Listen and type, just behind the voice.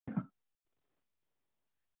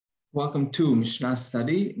Welcome to Mishnah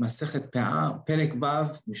study, Masechet Pe'ah, Perek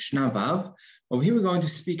Vav, Mishnah Vav. Over here we're going to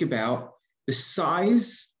speak about the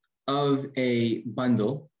size of a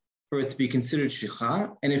bundle for it to be considered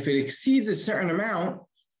shikha, and if it exceeds a certain amount,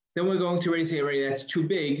 then we're going to already say, that's too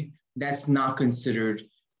big, that's not considered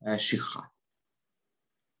shikha.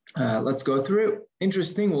 Let's go through it.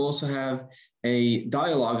 Interesting, we'll also have a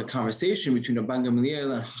dialogue, a conversation between Rabban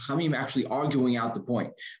Gamliel and Chachamim actually arguing out the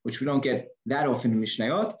point, which we don't get that often in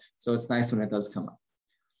Mishnayot, so it's nice when it does come up.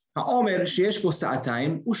 Ha'omer sheyesh bo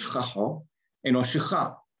sa'atayim ushchacho eno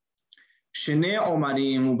shicha. Shnei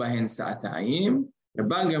omarim ubahen sa'atayim.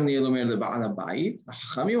 Rabban Gamliel omer leba'al habayit.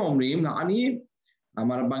 Chachamim omrim la'aniyim.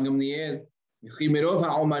 Amar Rabban Gamliel, וכי מרוב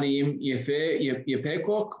העומרים יפה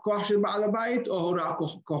כוח של בעל הבית או הוראה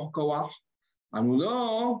כוח? אמרו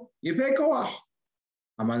לו, יפה כוח.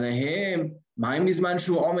 אמר להם, מה אם בזמן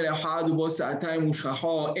שהוא עומר אחד ובו סעתיים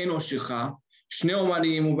ושכחו אינו שיחה, שני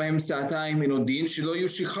עומרים ובהם סעתיים אינו דין שלא יהיו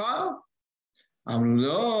שיחה? אמרו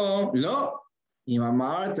לו, לא. אם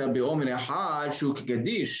אמרת בעומר אחד שהוא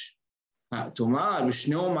כגדיש, תאמר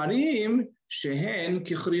בשני עומרים שהן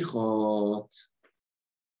ככריכות.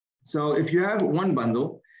 So if you have one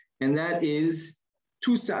bundle, and that is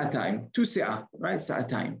two se'ah, right?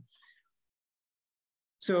 Sa'atayim.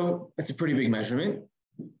 So that's a pretty big measurement,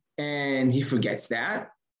 and he forgets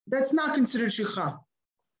that. That's not considered shikha.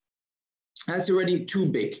 That's already too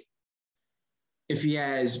big. If he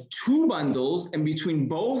has two bundles, and between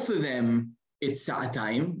both of them, it's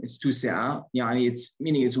sa'atayim, it's two se'ah,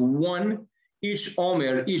 meaning it's one, each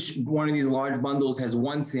omer, each one of these large bundles has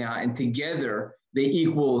one se'ah, and together, they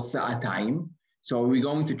equal sa'atayim. So are we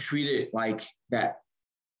going to treat it like that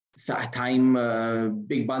sa'atayim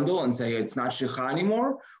big bundle and say it's not shikha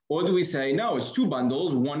anymore? Or do we say, no, it's two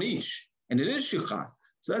bundles, one each, and it is shikha?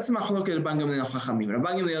 So that's machlokes Rabban Gamliel Chachamim.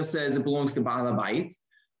 Rabban Gamliel says it belongs to Ba'al HaBayit,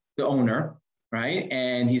 the owner, right?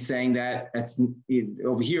 And he's saying that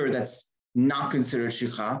over here, that's not considered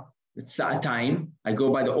shikha. It's sa'atayim. I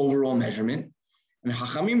go by the overall measurement. And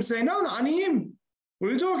Chachamim say, no, aniyim. What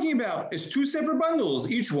are you talking about? It's two separate bundles.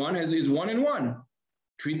 Each one is one and one.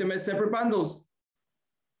 Treat them as separate bundles.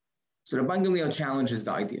 So Rabban Gamliel challenges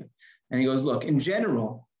the idea. And he goes, look, in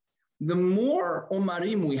general, the more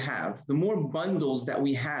omarim we have, the more bundles that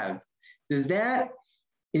we have, is that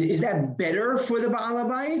better for the Ba'al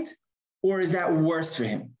HaBayit, or is that worse for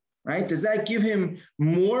him? Right? Does that give him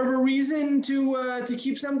more of a reason to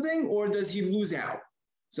keep something, or does he lose out?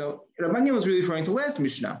 So Rabban Gamliel was really referring to last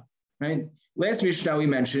Mishnah, right? Last Mishnah we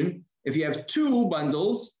mentioned, if you have two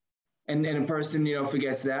bundles and a person,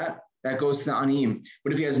 forgets that goes to the aniyim.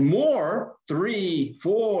 But if he has more, 3,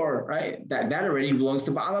 4, right, that already belongs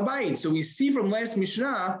to Ba'al HaBayit. So we see from last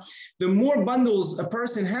Mishnah, the more bundles a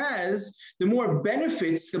person has, the more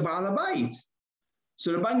benefits the Ba'al HaBayit.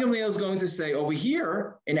 So Rabban Gamliel is going to say over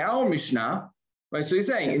here in our Mishnah, right? So he's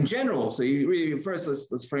saying in general. So you really first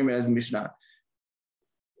let's frame it as the Mishnah.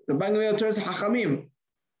 Rabban Gamliel turns to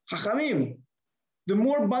Chachamim, the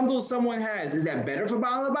more bundles someone has, is that better for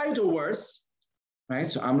Ba'al HaBayit or worse? Right?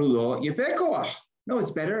 So Amru lo yepeh koach. No,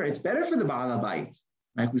 it's better. It's better for the Ba'al HaBayit.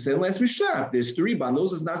 Like we said last Mishnah, if there's 3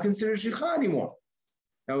 bundles, it's not considered shikha anymore.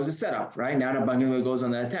 That was a setup, right? Now Rabban Gamliel goes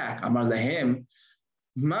on the attack. Amar lahem,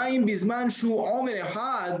 ma'im bizman shu omer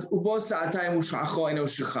echad ubo sa'atayim u'shacho eno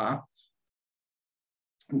shikha.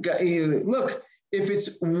 Look, if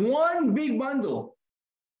it's one big bundle,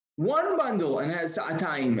 and has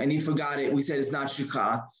sa'atayim, and he forgot it, we said it's not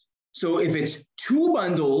shikha. So if it's 2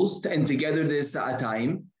 bundles and together there's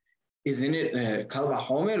sa'atayim, isn't it kal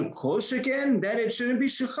v'chomer kol sheken that it shouldn't be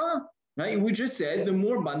shikha? Right? We just said the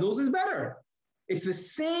more bundles is better. It's the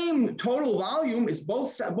same total volume. It's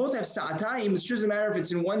both have sa'atayim. It's just a matter if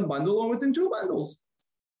it's in one bundle or within 2 bundles.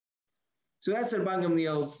 So that's Rabban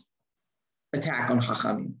Gamliel's attack on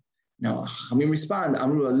Chachamim. Now Chachamim respond,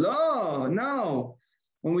 Amru lo, no.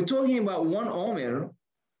 When we're talking about one omer,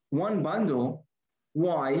 one bundle,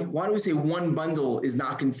 why? Why do we say one bundle is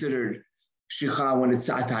not considered shikha when it's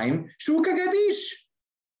sa'atayim? Shu kagadish.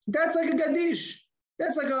 That's like a gadish.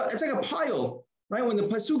 It's like a pile, right? When the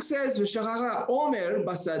pasuk says v'shachacha omer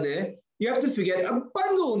basadeh, you have to forget a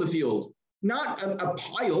bundle in the field, not a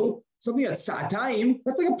pile. Something that's sa'atayim,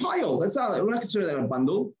 that's like a pile. We're not considering that a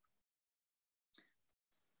bundle.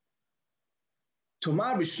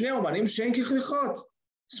 Tomar b'shnei omarim she'en kichrichot.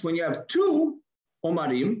 So when you have 2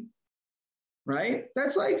 omarim, right?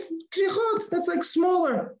 That's like krichot. That's like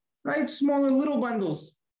smaller, right? Smaller little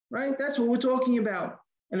bundles, right? That's what we're talking about.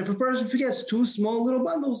 And if a person forgets 2 small little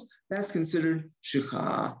bundles, that's considered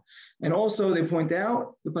shikha. And also they point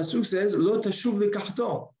out, the pasuk says, lo tashub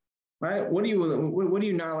likachto. right? What are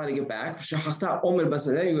you not allowed to get back? You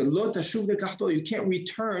can't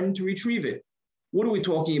return to retrieve it. What are we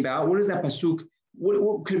talking about? What is that pasuk?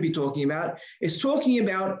 What could it be talking about? It's talking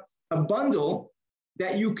about a bundle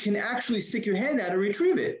that you can actually stick your hand out and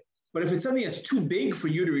retrieve it. But if it's something that's too big for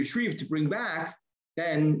you to retrieve, to bring back,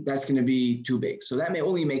 then that's going to be too big. So that may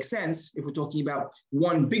only make sense if we're talking about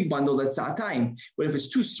one big bundle that's sa'atayim. But if it's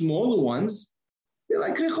two smaller ones, they're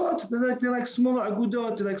like krichot, they're like smaller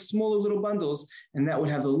agudot, they're like smaller little bundles, and that would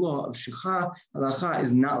have the law of shicha. Halacha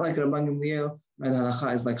is not like Rabban Gamliel, but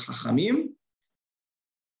halacha is like Chachamim.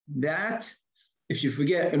 That, if you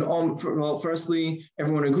forget well, firstly,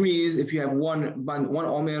 everyone agrees if you have one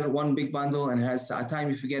omer, one big bundle, and it has sa'atayim,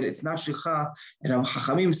 you forget it, it's not shicha. And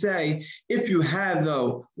Chachamim say, if you have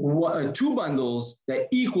though two bundles that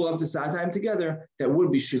equal up to sa'atayim together, that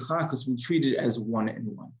would be shicha because we treat it as one and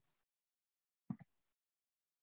one.